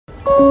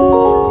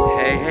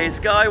Hey,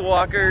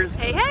 Skywalkers!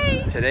 Hey,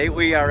 hey! Today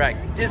we are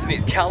at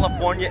Disney's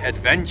California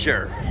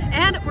Adventure.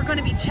 And we're going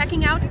to be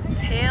checking out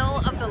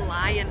Tale of the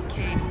Lion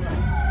King.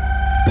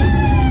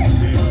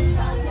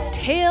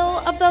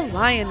 Tale of the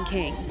Lion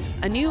King,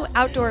 a new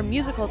outdoor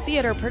musical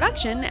theater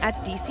production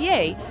at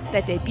DCA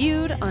that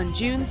debuted on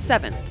June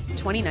 7th,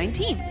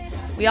 2019.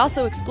 We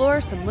also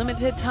explore some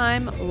limited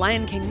time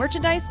Lion King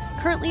merchandise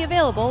currently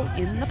available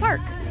in the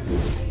park.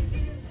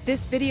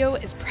 This video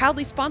is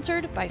proudly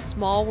sponsored by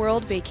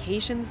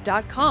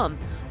SmallWorldVacations.com,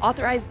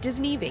 authorized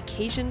Disney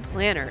vacation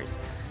planners.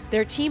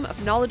 Their team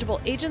of knowledgeable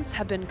agents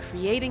have been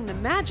creating the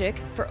magic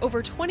for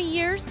over 20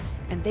 years,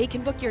 and they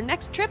can book your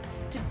next trip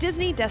to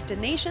Disney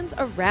destinations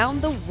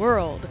around the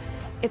world.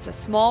 It's a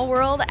small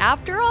world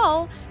after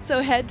all,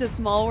 so head to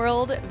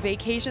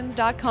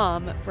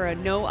SmallWorldVacations.com for a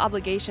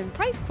no-obligation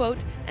price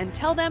quote and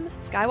tell them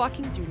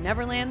Skywalking Through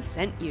Neverland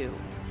sent you.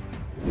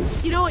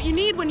 You know what you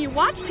need when you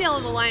watch Tale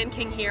of the Lion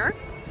King here?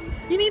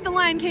 You need the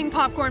Lion King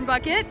popcorn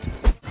bucket.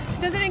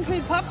 Does it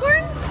include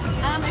popcorn?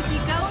 If you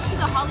go to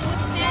the Hollywood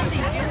stand, they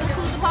do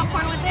include the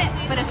popcorn with it,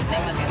 but it's the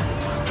same bucket.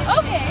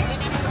 Okay.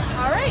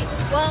 All right.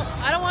 Well,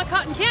 I don't want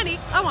cotton candy.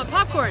 I want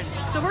popcorn.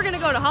 So we're going to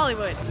go to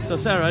Hollywood. So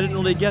Sarah, I didn't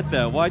really get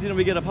that. Why didn't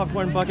we get a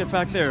popcorn bucket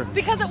back there?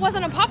 Because it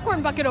wasn't a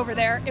popcorn bucket over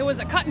there. It was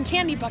a cotton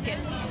candy bucket.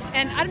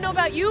 And I don't know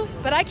about you,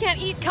 but I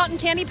can't eat cotton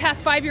candy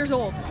past 5 years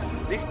old.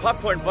 These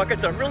popcorn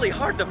buckets are really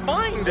hard to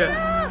find.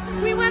 Yeah.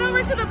 We went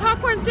over to the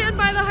popcorn stand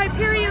by the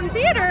Hyperion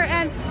Theater,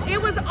 and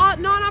it was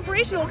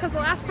non-operational because the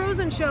last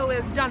Frozen show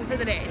is done for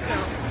the day.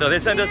 So they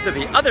sent us to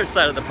the other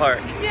side of the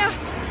park. Yeah.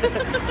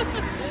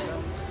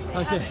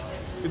 Okay,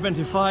 we've been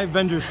to 5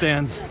 vendor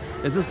stands.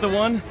 Is this the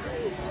one?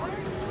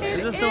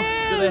 Is this do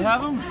they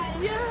have them?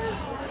 Yes.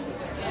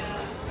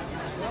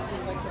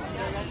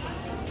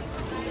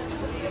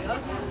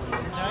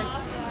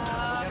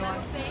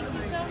 Thank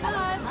you so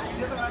much.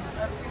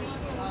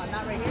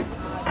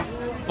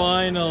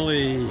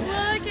 Finally.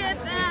 Look at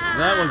that.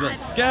 That was a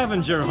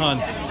scavenger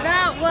hunt.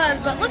 That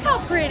was, but look how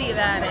pretty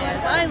that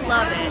is. I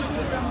love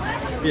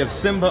it. We have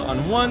Simba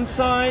on one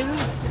side.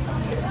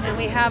 And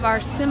we have our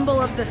symbol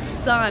of the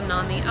sun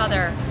on the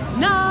other.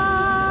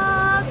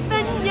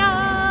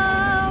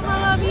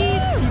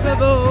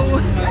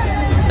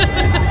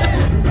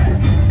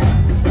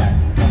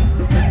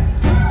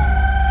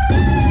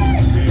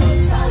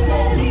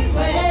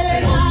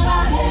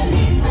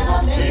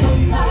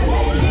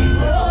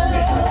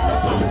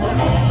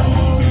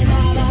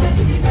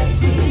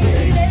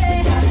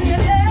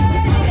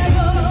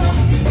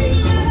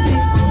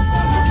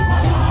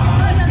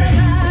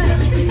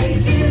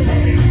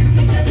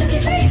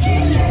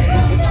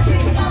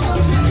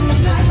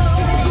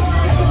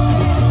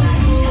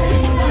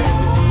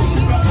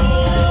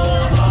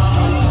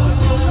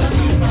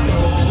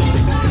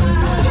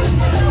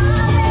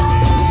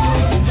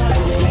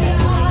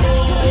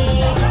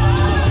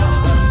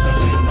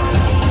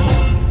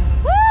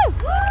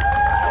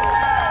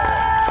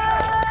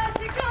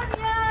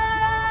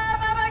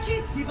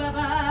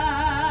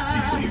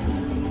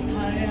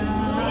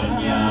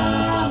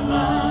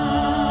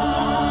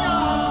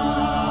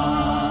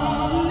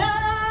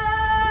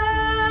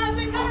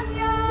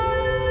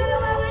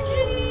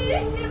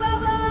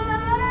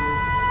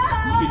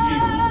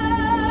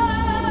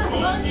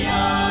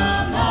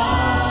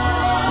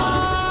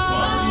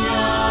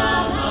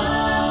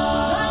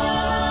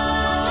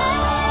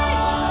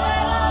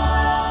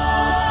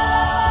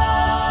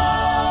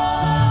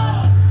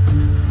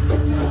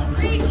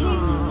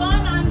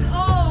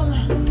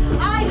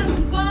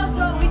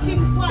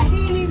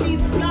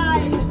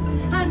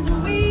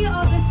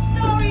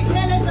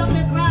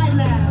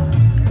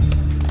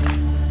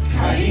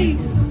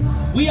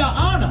 We are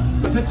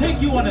honored to take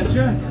you on a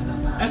journey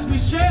as we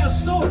share a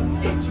story,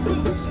 a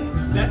true story,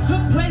 that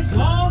took place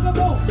long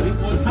ago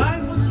before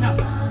time was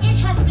counted. It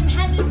has been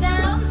handed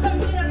down from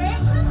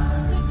generation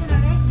to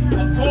generation.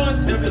 Of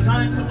course, every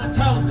time someone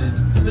tells it,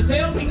 the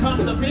tale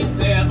becomes a bit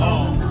their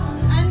own.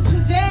 And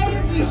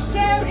today we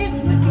share it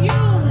with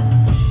you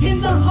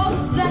in the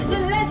hopes that the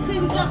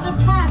lessons of the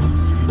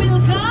past will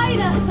guide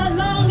us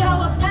along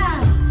our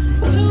path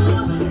to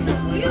the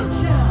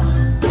future.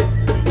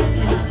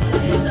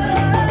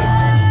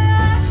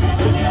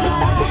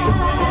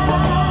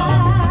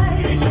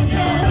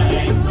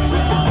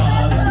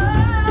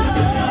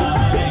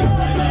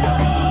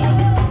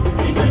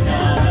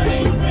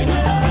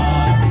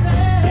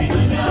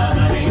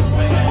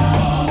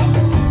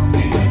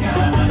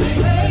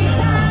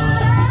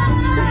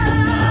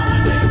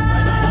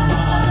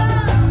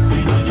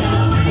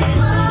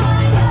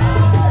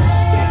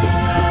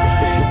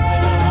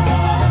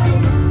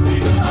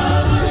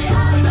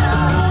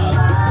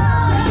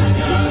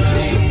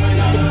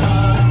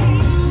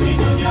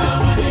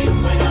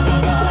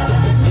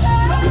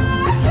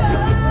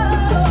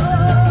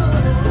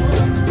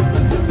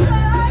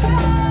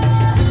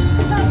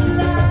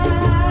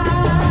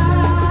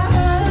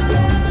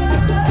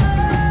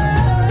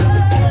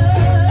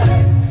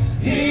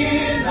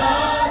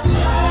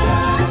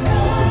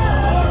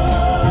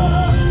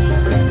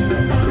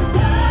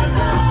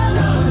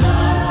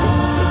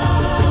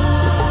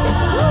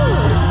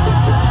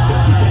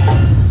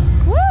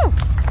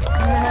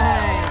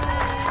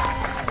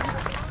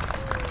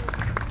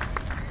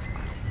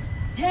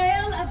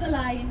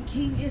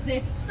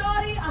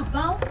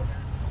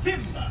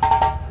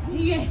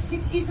 Yes,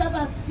 it is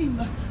about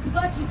Simba,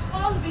 but it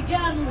all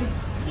began with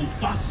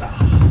Mufasa.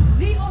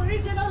 the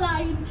original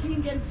Lion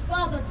King and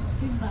father to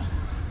Simba.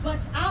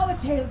 But our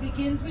tale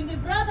begins when the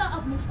brother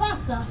of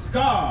Mufasa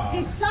Scar.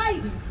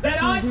 decided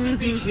That I should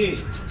be king.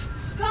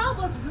 Scar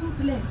was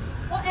ruthless,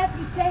 or as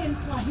we say in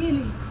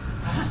Swahili,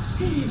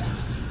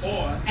 hasira.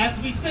 Or, as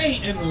we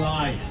say in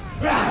Lion,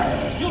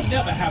 you'll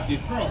never have the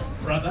throne,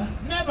 brother.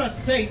 Never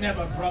say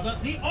never, brother.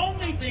 The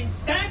only thing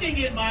standing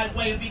in my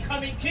way of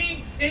becoming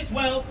king is,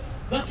 well,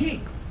 the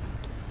king.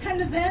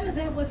 And then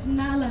there was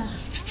Nala,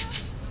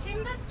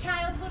 Simba's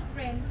childhood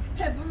friend.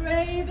 a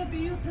brave,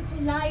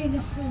 beautiful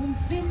lioness to whom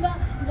Simba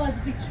was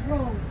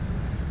betrothed.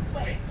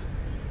 Wait,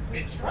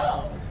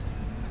 betrothed?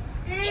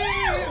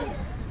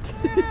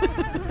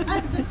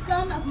 As the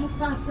son of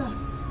Mufasa,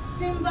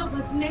 Simba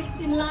was next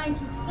in line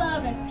to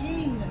serve as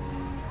king.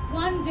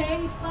 One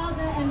day,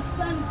 father and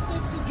son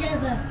stood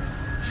together,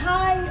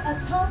 high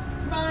atop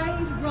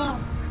Pride Rock.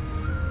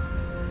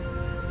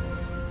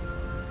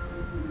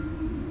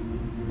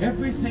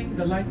 Everything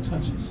the light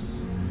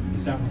touches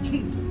is our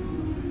kingdom.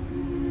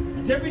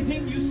 And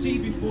everything you see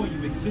before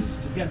you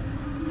exists together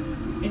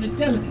in a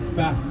delicate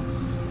balance.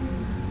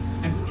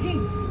 As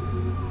king,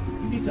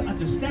 you need to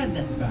understand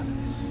that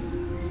balance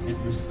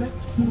and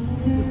respect all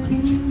the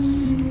creatures.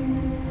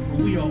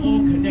 For we are all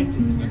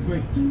connected in a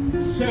great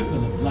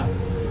circle of life.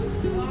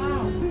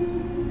 Wow.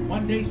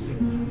 One day,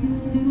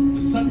 Simba,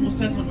 the sun will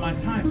set on my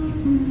time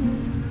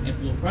here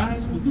and will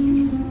rise with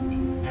you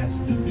as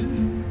the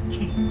new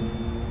king.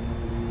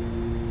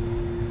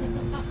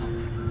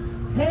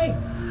 Hey,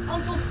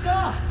 Uncle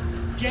Scar,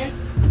 guess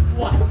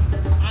what?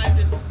 I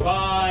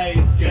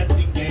despise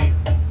guessing games.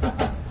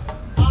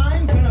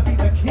 I'm gonna be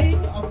the king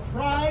of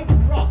Pride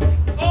Rock.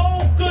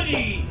 Oh,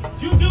 goody!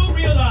 You do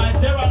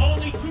realize there are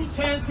only 2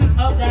 chances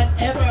Of that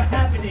ever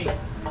happening.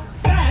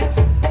 fat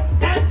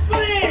and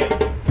slim!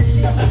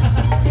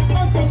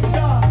 Uncle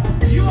Scar,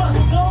 you are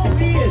so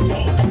weird.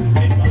 Oh,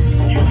 Simba,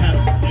 you have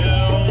no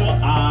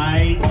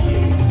idea.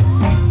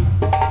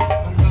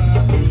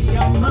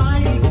 Your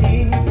mighty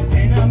king's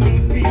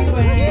enemies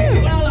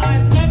beware. Well,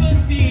 I've never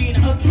seen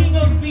a king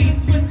of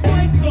beasts with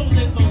quite so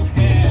little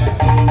hair.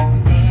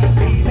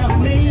 Be the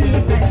main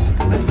event,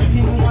 like the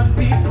king was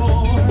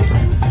before.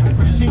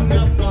 Pushing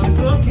up, I'm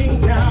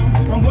looking down,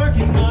 I'm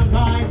working on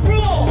my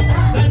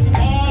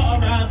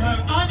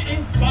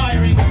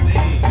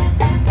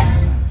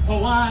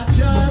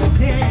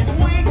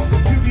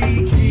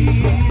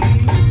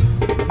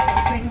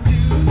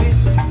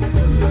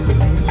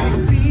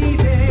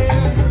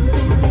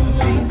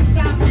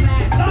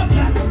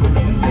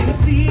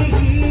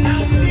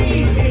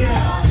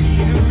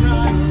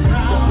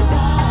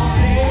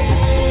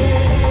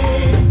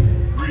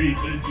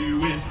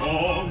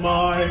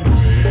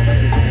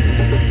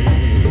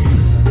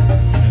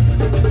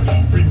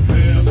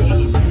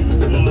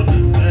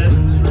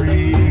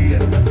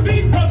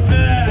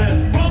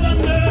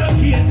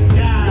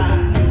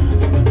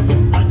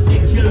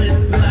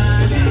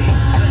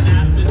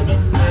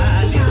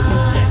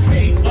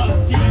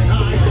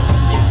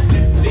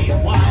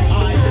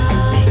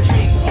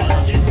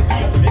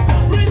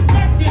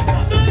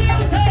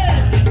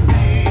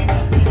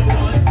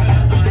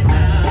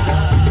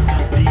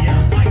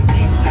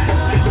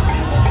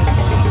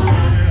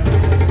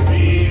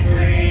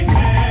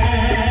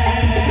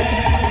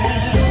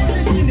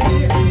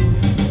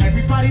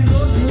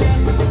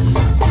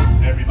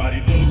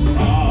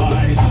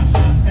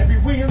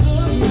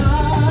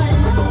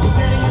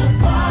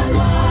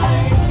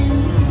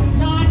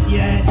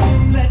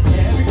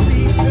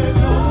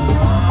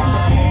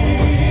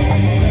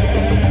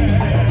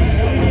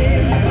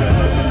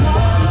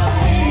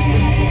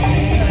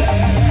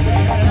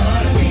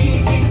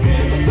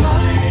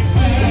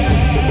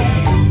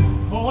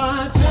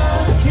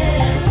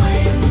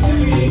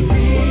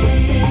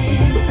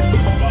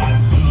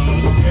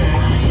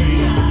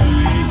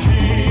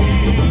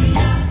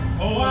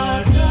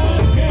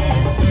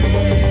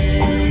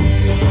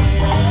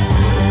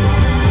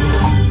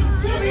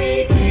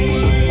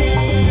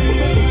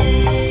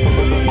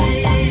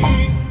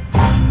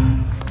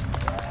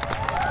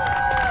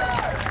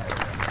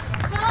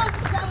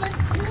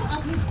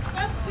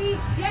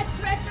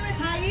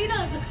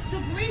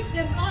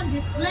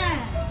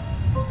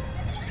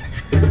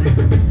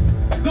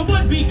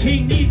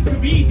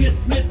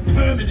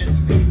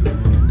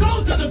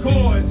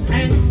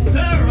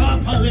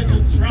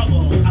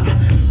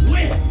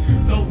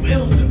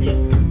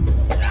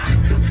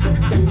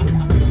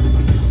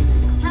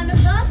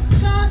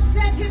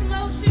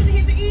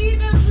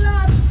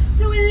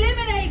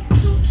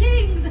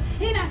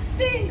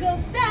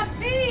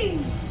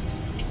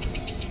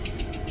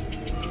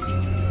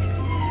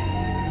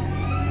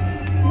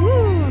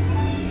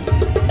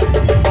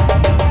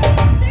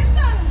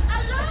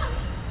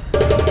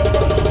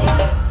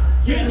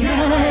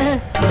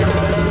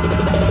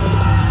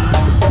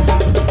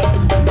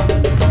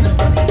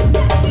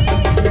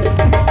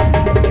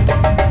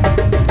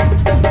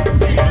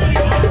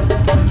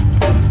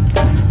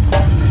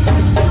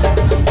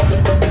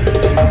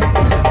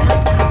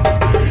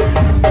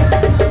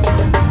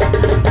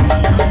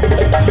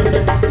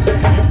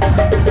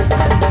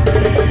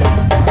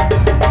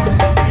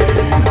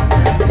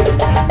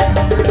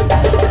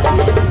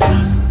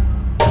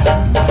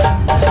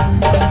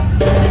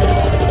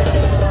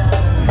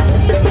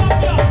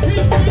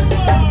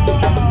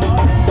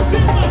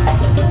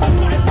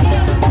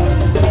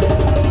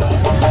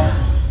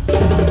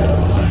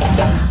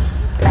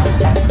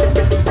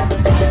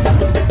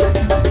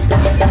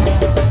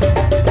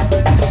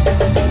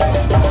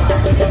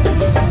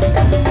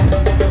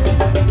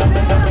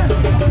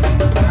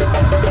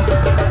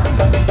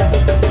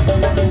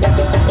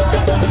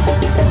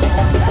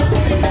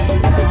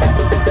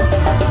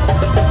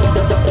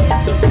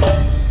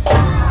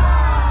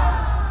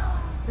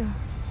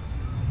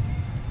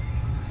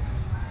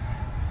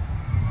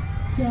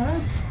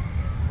Dad?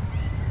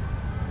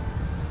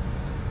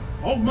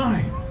 Oh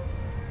my!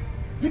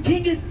 The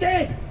king is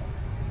dead!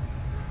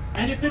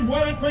 And if it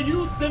weren't for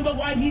you, Simba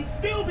White, he'd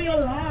still be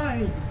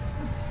alive!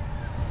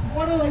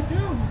 What'll I do?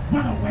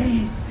 Run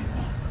away,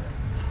 Simba!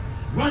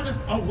 Run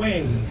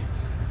away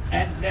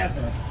and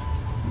never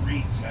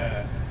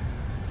return.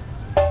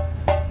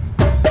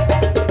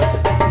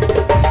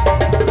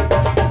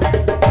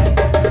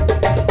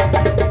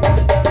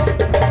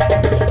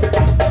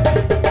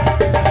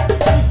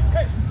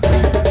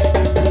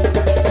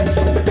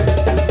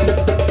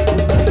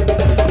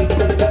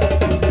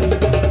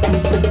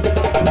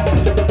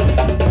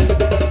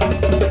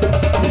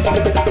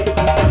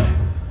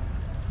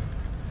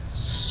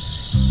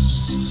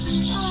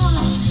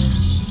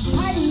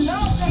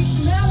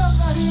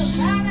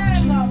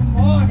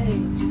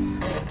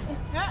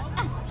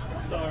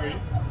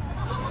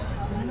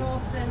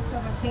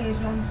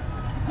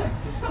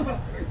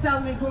 Tell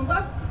me,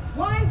 Pumbaa,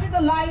 why did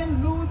the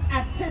lion lose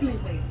at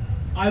Tiddlywinks?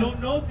 I don't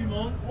know,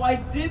 Timon. Why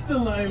did the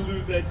lion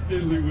lose at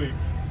Tiddlywinks?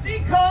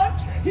 Because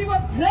he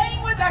was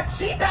playing with a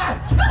cheetah!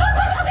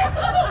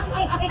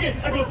 Oh, okay,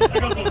 I got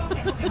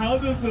it. How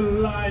does the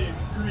lion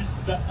greet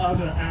the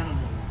other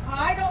animals?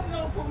 I don't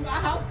know, Pumbaa.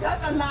 How does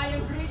a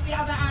lion greet the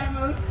other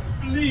animals?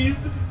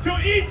 Pleased to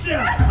eat you!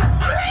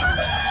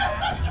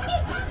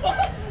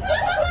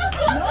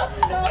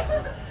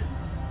 No.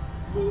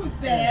 Who's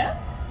there?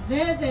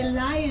 There's a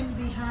lion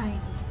behind.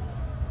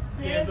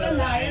 There's a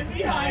lion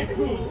behind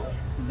who?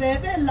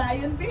 There's a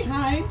lion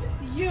behind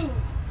you.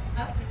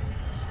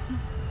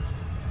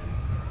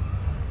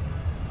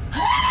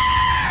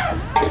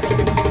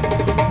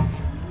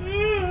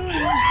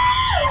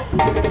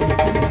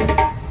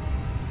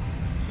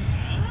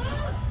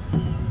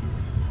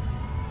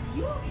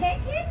 You okay,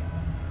 kid?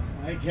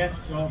 I guess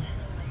so.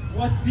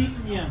 What's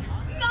eating you?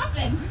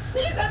 Nothing.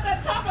 He's at the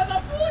top of the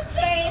food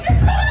chain.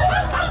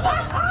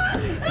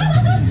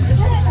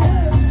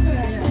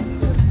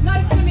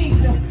 Nice to meet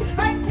you.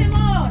 I'm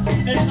Timon.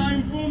 And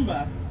I'm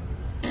Pumbaa.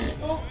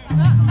 Oh,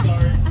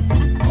 Sorry.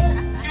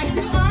 and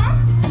you are?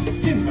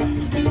 Simba,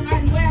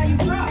 And where are you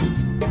from?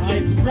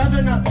 I'd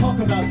rather not talk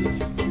about it.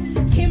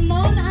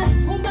 Timon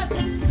and Pumbaa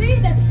could see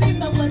that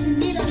Simba was in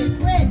need of a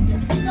friend,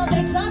 so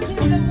they got in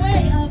the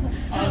way of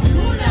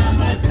Hakuna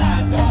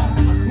Matata.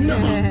 Hakuna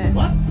Ma-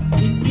 What?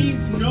 It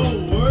means no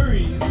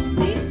worries.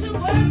 These two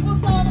words will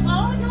solve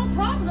all your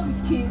problems,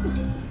 kid.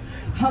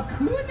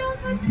 Hakuna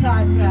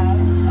Matata.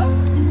 Oh,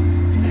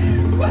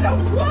 what a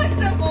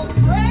wonderful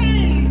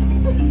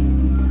phrase!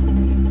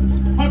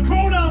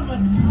 Hakuna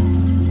Matata.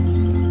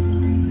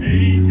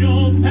 Ain't no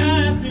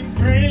passing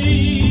craze.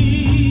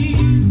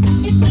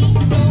 It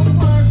means no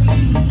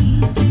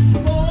worries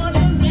for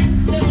the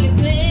rest of your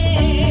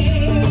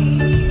days.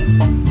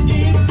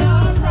 It's a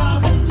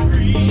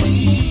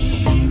problem-free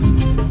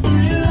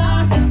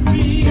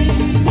philosophy.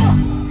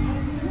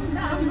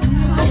 Hakuna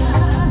Matata.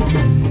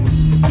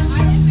 I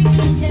don't think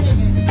you're getting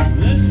it.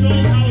 Let's show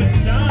 'em how it's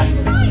done.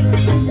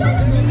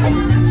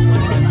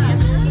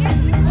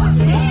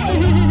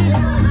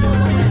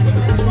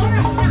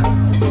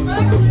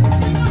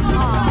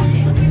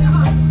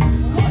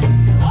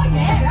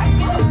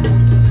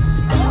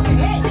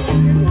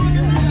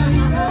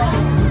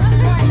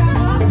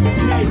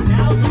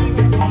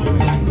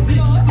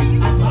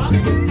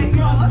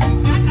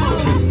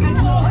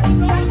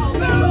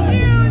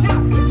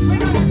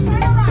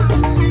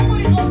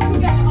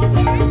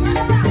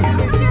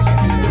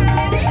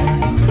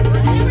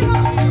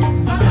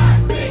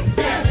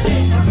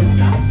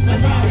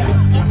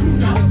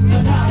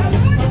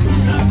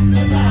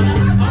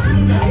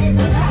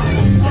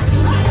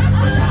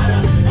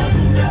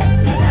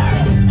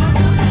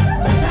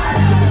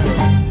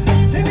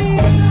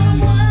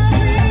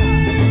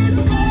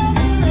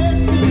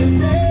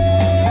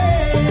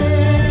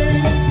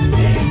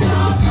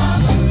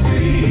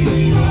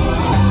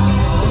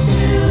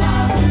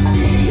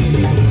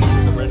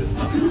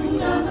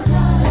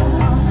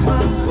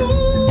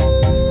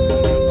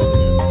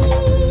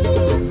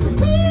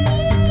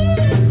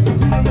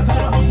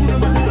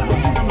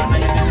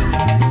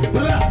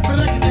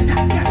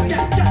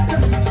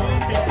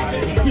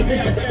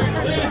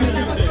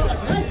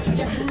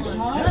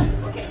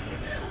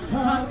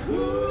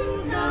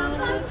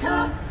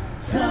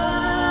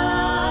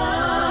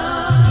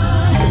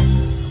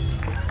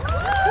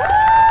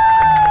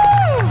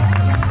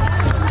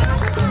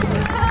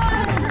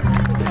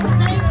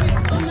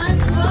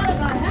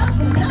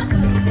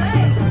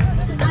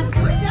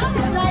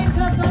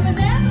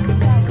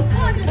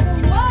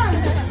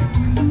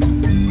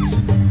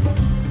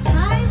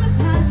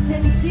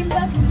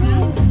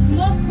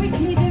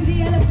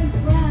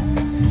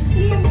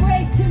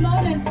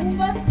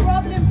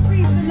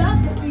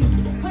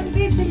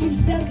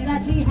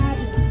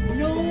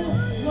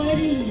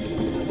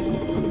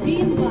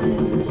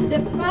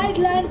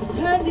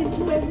 turned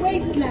into a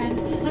wasteland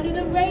under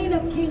the reign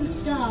of King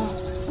Star,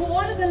 who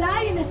ordered the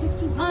lionesses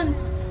to hunt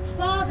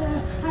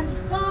farther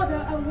and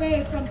farther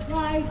away from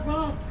Pride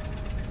Rock.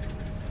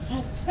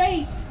 As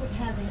fate would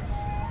have it,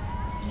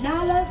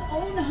 Nala's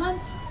own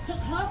hunt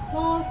took her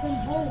far from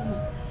home,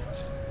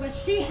 where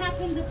she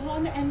happened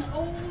upon an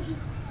old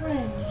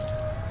friend.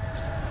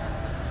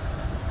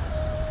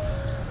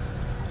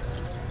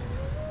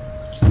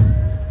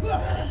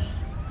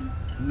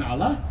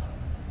 Nala?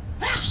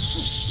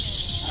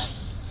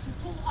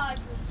 Who are you?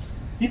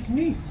 It's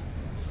me,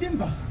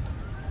 Simba.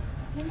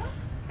 Simba?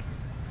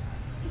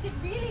 Is it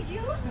really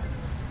you?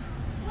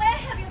 Where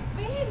have you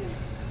been?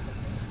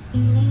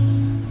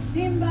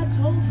 Simba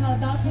told her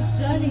about his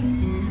journey,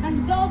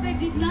 and though they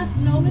did not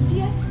know it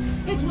yet,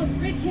 it was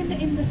written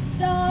in the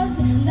stars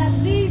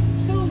that these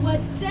two were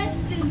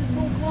destined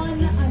for one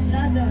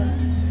another.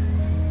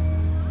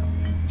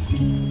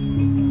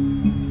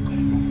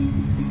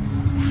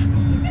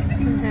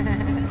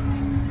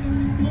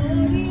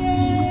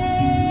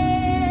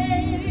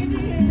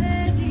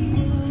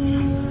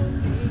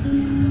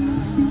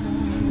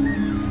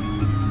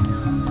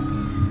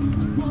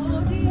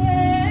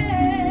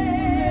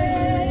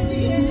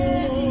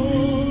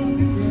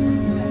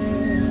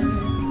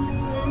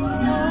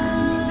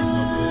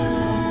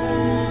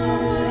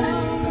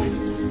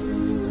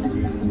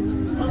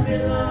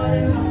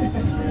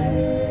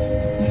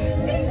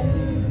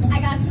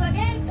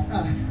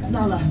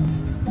 Nala,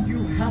 you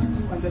have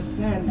to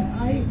understand,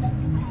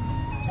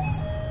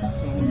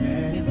 so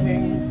many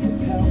things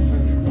to tell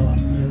her, but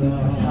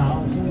how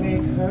to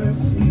make her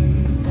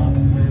see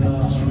the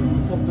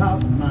truth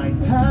about my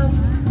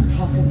past.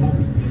 Possible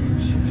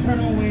she'll turn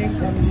away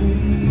from me.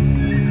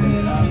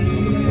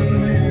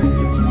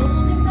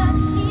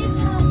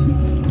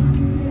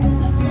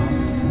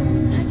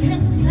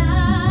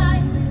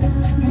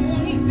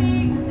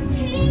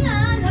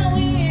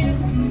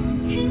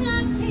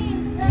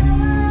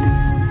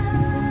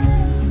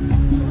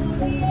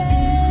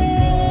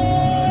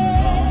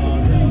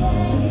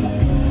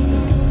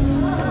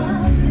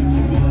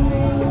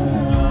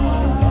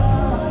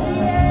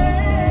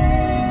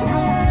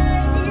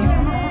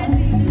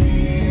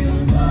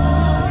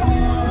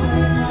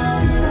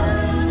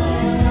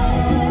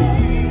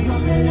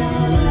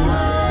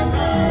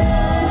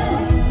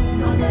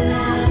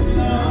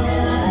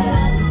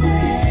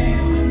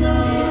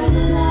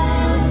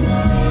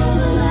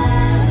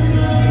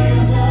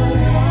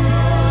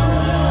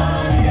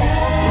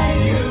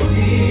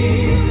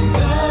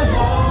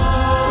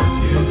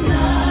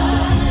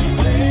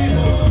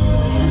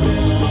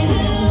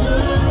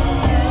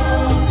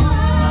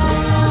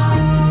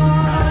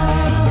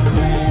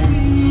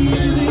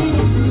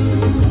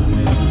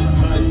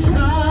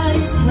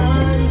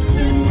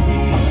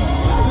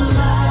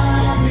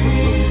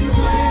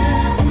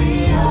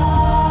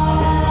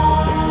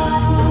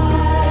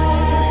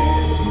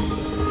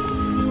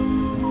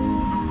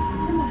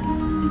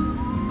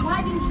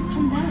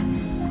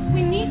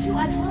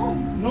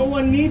 No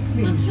one needs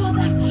me. But you're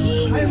the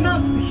king. I am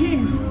not the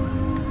king.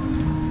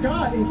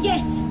 Scar is...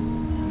 Yes,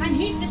 and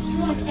he's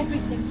destroyed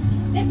everything.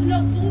 There's no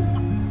food,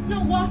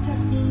 no water.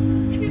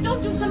 If you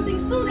don't do something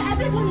soon,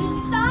 everyone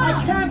will starve.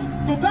 I can't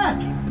go back.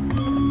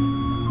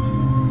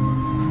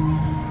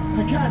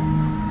 I can't.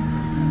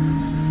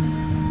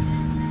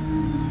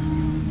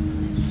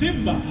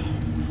 Simba,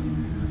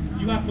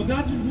 you have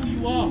forgotten who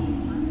you are,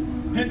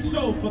 and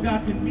so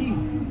forgotten me.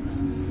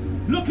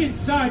 Look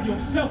inside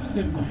yourself,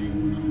 Simba.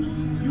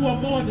 You are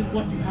more than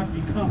what you have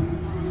become.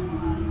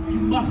 You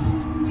must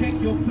take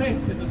your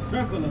place in the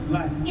circle of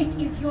life. It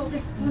is your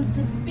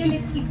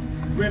responsibility.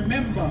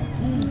 Remember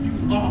who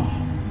you are.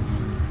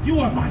 You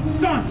are my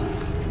son,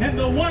 and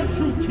the one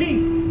true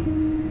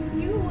king.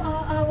 You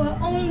are our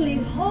only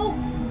hope.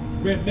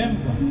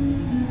 Remember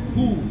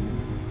who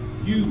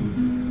you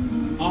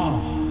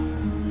are.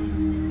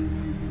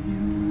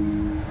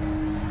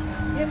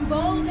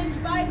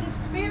 Emboldened by the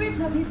spirit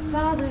of his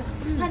father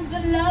and the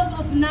love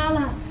of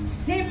Nala,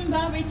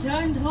 Simba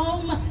returned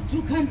home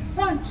to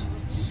confront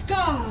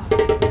Scar.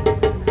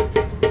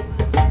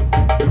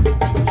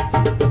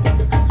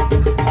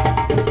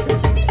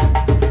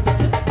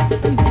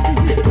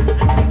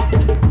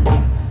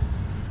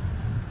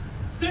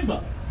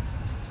 Simba,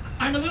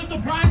 I'm a little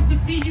surprised to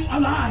see you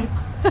alive.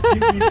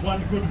 Give me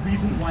one good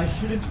reason why I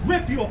shouldn't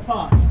rip you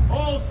apart.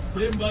 Oh,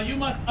 Simba, you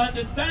must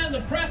understand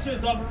the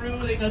pressures of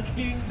ruling a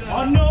kingdom.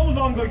 Are no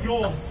longer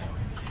yours.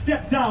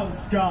 Step down,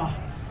 Scar.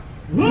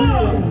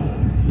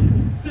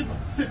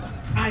 Simba,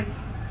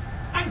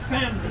 I'm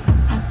family.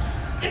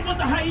 It was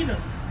the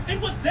hyenas. It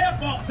was their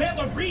fault. They're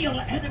the real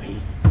enemy.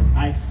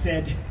 I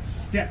said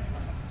step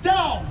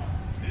down.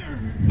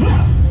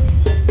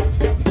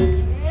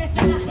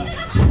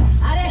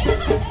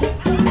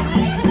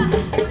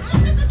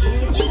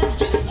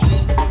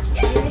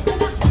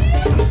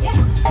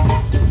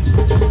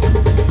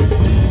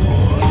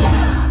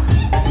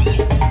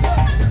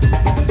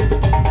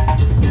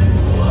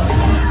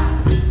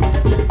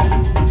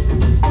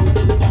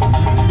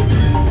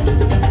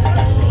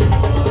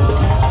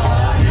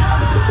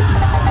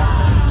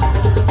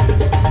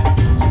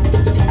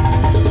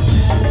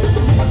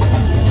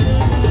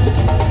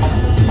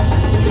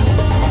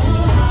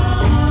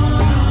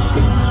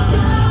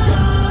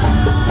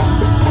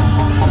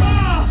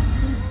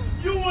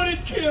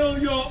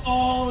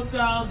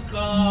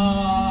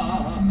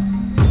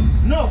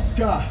 No,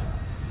 Scar.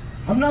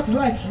 I'm not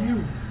like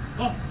you.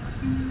 Oh,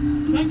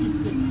 thank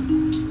you,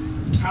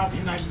 Simba. How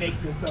can I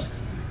make this up to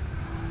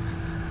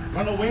you?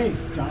 Run away,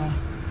 Scar.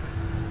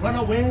 Run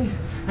away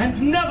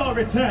and never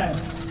return.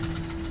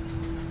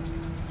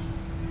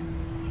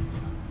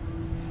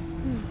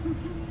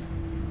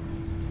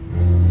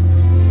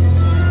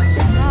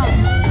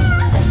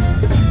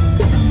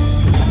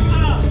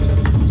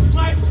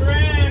 My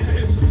friend!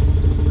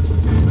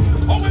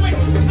 Oh, wait!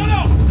 No!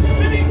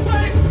 Living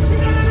place! You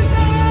don't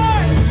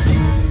understand!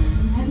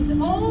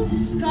 And old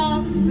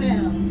Scar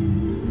fell,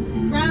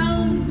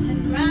 round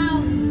and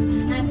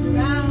round and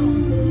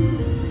round.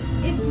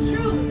 It's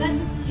true that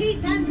his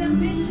teeth and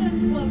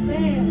ambitions were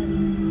bare,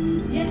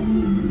 yet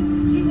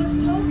he was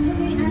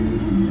totally and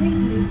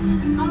completely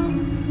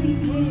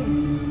unprepared.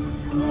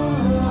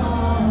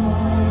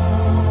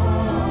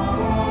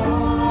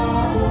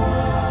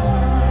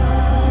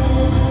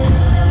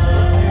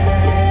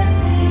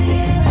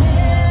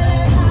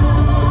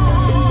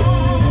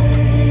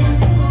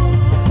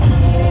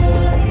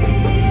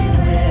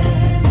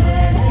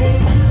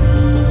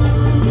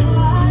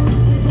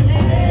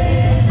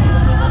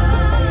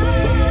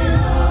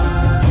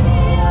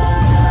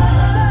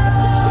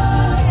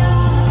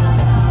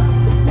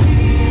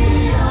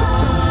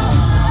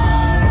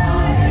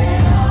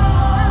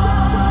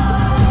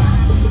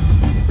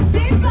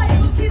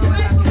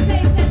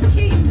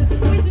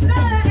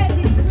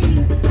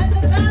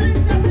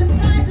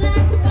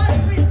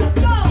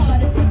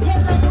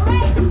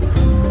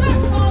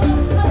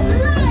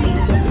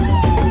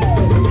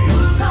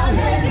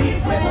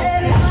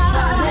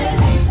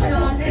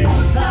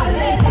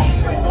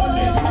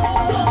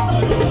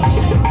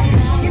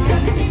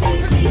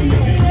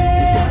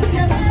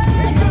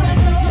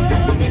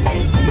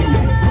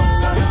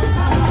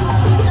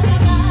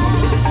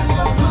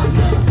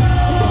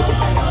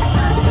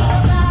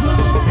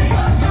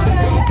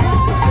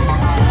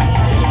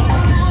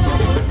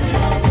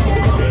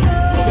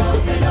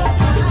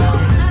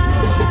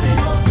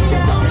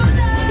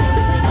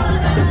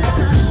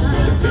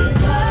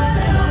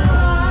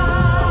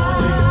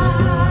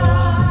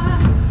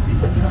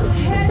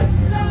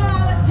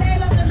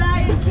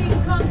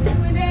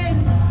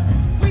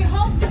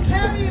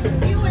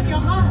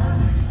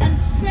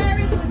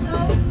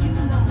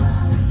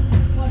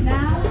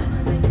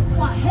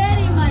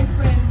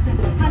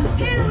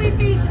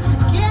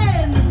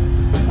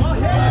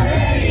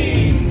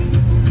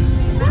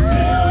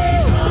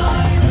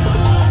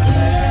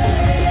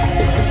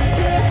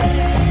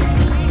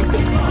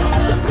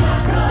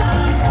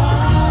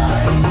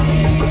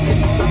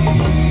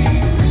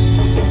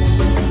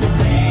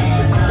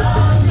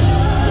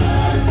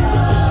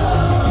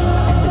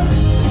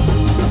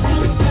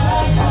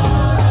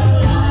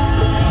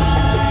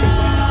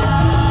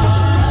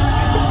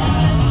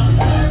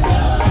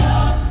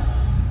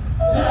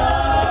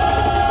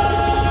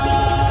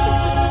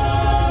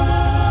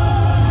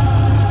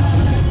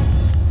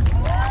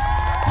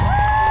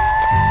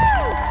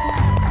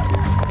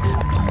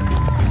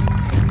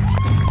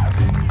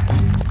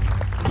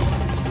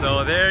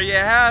 So there you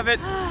have it,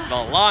 The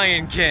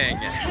Lion King.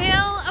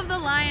 Tale of the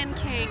Lion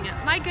King.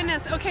 My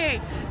goodness. Okay,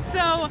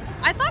 so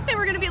I thought they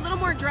were going to be a little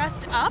more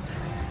dressed up,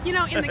 you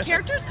know, in the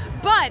characters,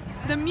 but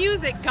the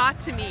music got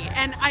to me,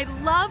 and I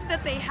love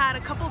that they had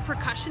a couple of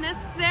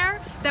percussionists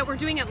there that were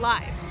doing it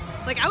live.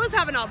 Like, I was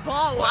having a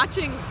ball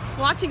watching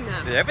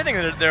them. Yeah, everything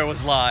there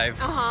was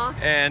live. Uh-huh.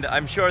 And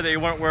I'm sure they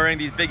weren't wearing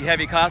these big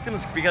heavy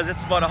costumes because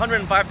it's about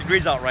 105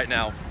 degrees out right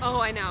now.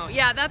 Oh, I know.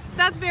 Yeah,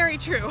 that's very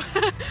true.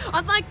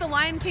 Unlike the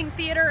Lion King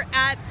Theater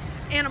at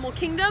Animal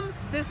Kingdom,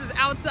 this is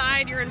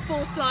outside, you're in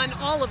full sun,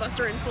 all of us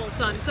are in full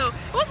sun, so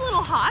it was a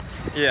little hot.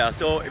 Yeah,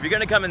 so if you're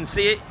gonna come and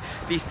see it,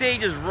 the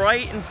stage is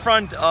right in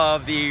front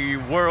of the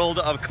World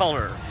of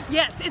Color.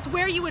 Yes, it's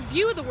where you would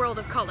view the World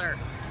of Color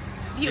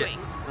viewing.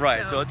 Yeah,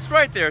 right, so it's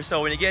right there,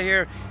 so when you get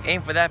here,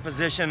 aim for that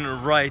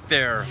position right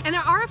there. And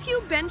there are a few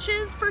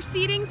benches for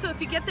seating, so if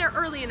you get there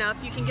early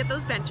enough, you can get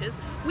those benches.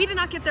 We did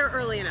not get there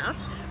early enough,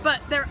 but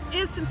there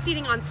is some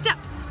seating on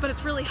steps, but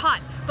it's really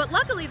hot. But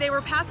luckily they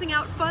were passing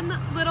out fun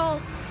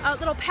little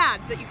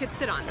pads that you could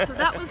sit on. So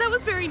that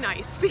was very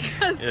nice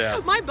because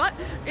my butt,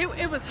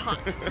 it was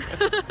hot.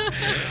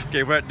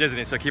 Okay, we're at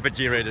Disney, so keep it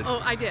G-rated. Oh,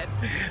 I did.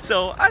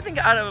 So I think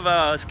out of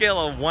a scale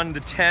of 1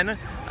 to 10,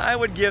 I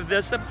would give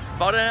this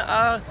about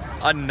a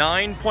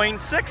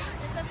 9.6.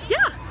 Yeah,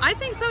 I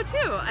think so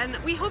too. And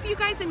we hope you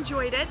guys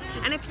enjoyed it.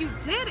 And if you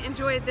did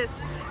enjoy this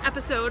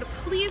episode,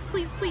 please,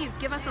 please, please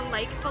give us a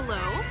like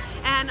below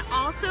and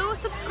also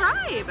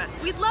subscribe.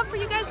 We'd love for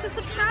you guys to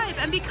subscribe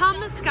and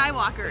become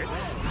Skywalkers.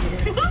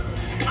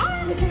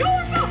 I'm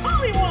going to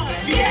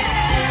Hollywood!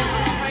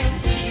 Yeah! 9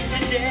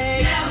 season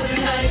day. That was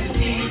a 9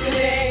 season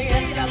day.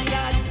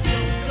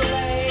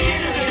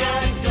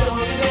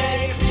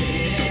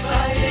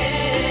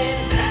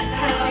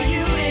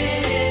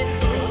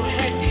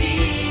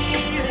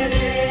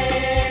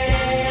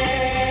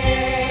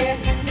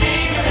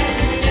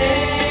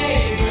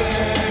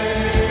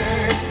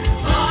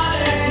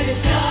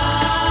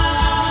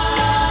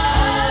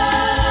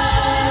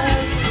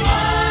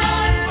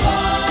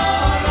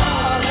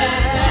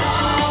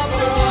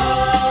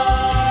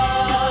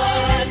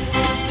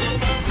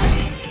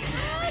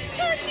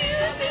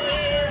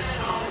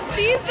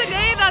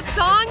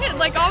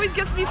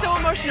 makes me so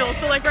emotional.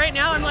 So like right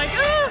now I'm like,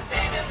 oh,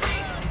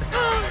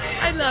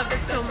 I love it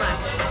so much.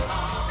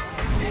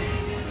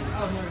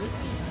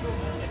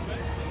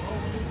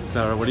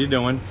 Sarah, what are you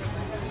doing?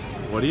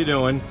 What are you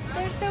doing?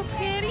 They're so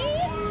pretty.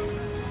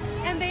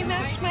 And they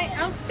match my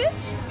outfit.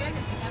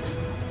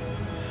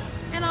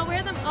 And I'll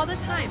wear them all the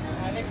time.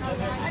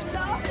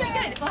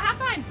 Good. Well, have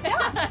fun.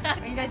 Yeah.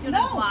 Are you guys doing a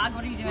vlog?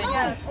 What are you doing?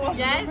 Yes.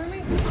 Yes?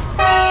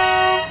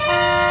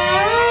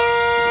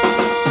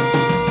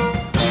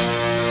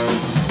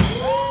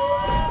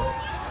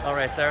 All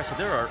right, Sarah, so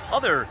there are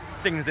other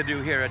things to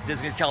do here at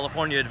Disney's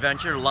California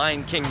Adventure,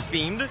 Lion King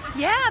themed.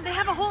 Yeah, they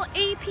have a whole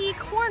AP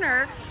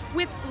corner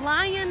with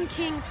Lion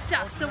King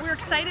stuff. So we're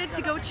excited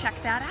to go check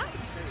that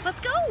out. Let's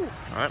go. All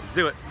right, let's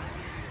do it.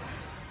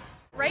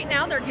 Right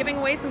now they're giving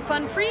away some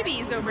fun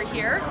freebies over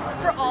here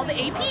for all the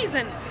APs,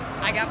 and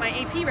I got my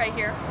AP right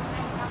here.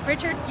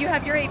 Richard, you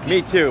have your AP.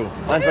 Me too.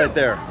 Mine's right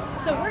there.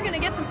 So we're gonna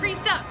get some free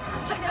stuff.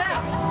 Check it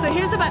out. So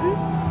here's the button.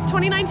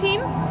 2019,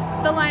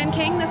 The Lion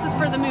King. This is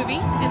for the movie,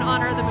 in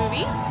honor of the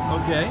movie.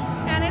 Okay.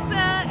 And it's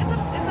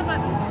a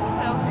button.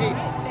 So.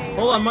 Hey,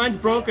 hold on, mine's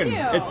broken.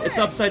 It's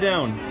upside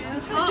down.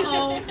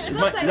 Uh-oh. It's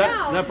upside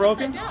down. Is that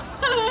broken? There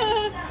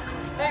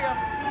you go.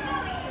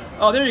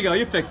 Oh, there you go.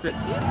 You fixed it.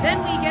 Then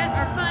we get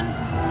our fun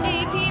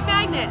AP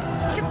magnet.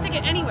 You can stick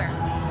it anywhere.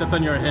 Except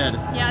on your head.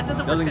 Yeah, it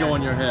doesn't work Doesn't go there.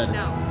 on your head.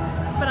 No.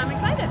 But I'm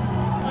excited.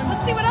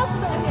 Let's see what else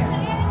is over here.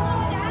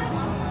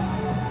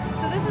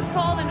 So this is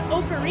called an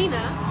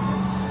ocarina,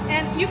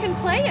 and you can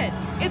play it.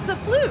 It's a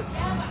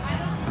flute.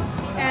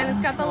 And it's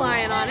got the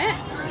lion on it,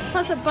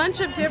 plus a bunch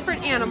of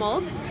different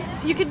animals.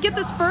 You could get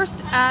this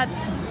first at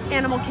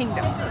Animal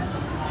Kingdom.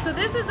 So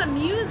this is a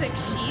music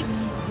sheet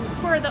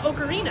for the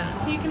ocarina,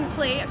 so you can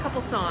play a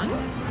couple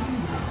songs.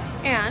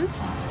 And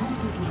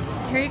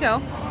here you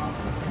go.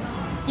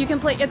 You can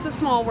play It's a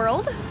Small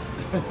World.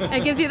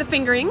 It gives you the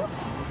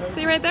fingerings.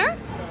 See right there?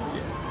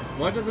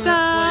 Why doesn't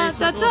Da it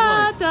da play Circle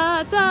da of Life?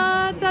 da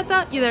da da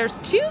da. Yeah, there's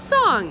 2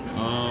 songs.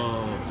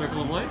 Oh,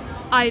 Circle of Life?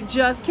 I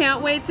just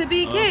can't wait to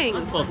be king.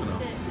 That's close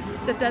enough.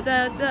 Da da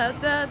da da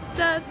da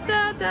da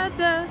da da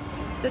da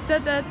da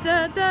da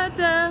da da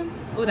da.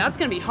 Oh, that's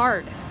gonna be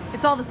hard.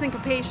 It's all the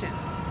syncopation.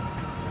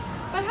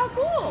 But how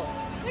cool!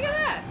 Look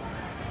at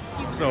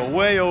that. So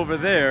way over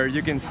there,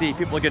 you can see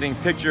people getting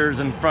pictures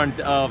in front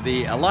of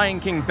the Lion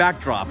King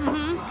backdrop.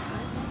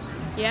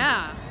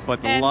 Yeah.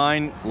 But the And-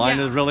 line yeah.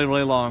 is really,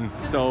 really long.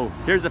 So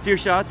here's a few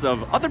shots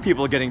of other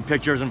people getting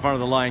pictures in front of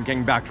the Lion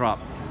King backdrop.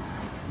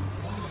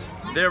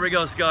 There we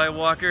go,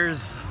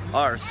 Skywalkers.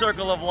 Our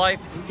Circle of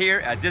Life here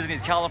at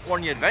Disney's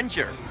California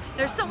Adventure.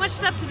 There's so much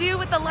stuff to do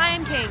with the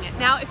Lion King.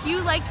 Now, if you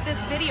liked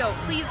this video,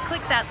 please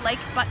click that like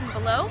button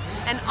below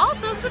and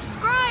also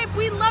subscribe.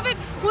 We love it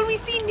when we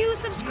see new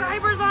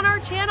subscribers on our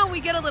channel. We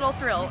get a little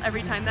thrill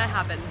every time that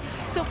happens.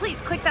 So please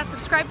click that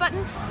subscribe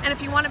button. And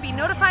if you want to be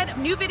notified of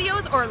new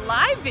videos or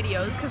live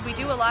videos, because we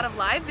do a lot of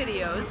live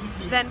videos,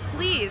 then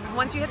please,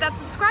 once you hit that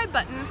subscribe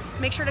button,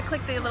 make sure to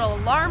click the little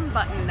alarm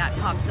button that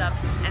pops up,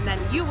 and then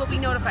you will be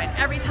notified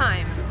every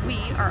time we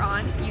are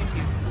on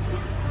YouTube.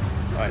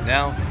 All right,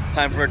 now it's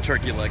time for a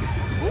turkey leg.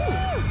 Ooh. All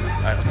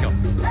right, let's go.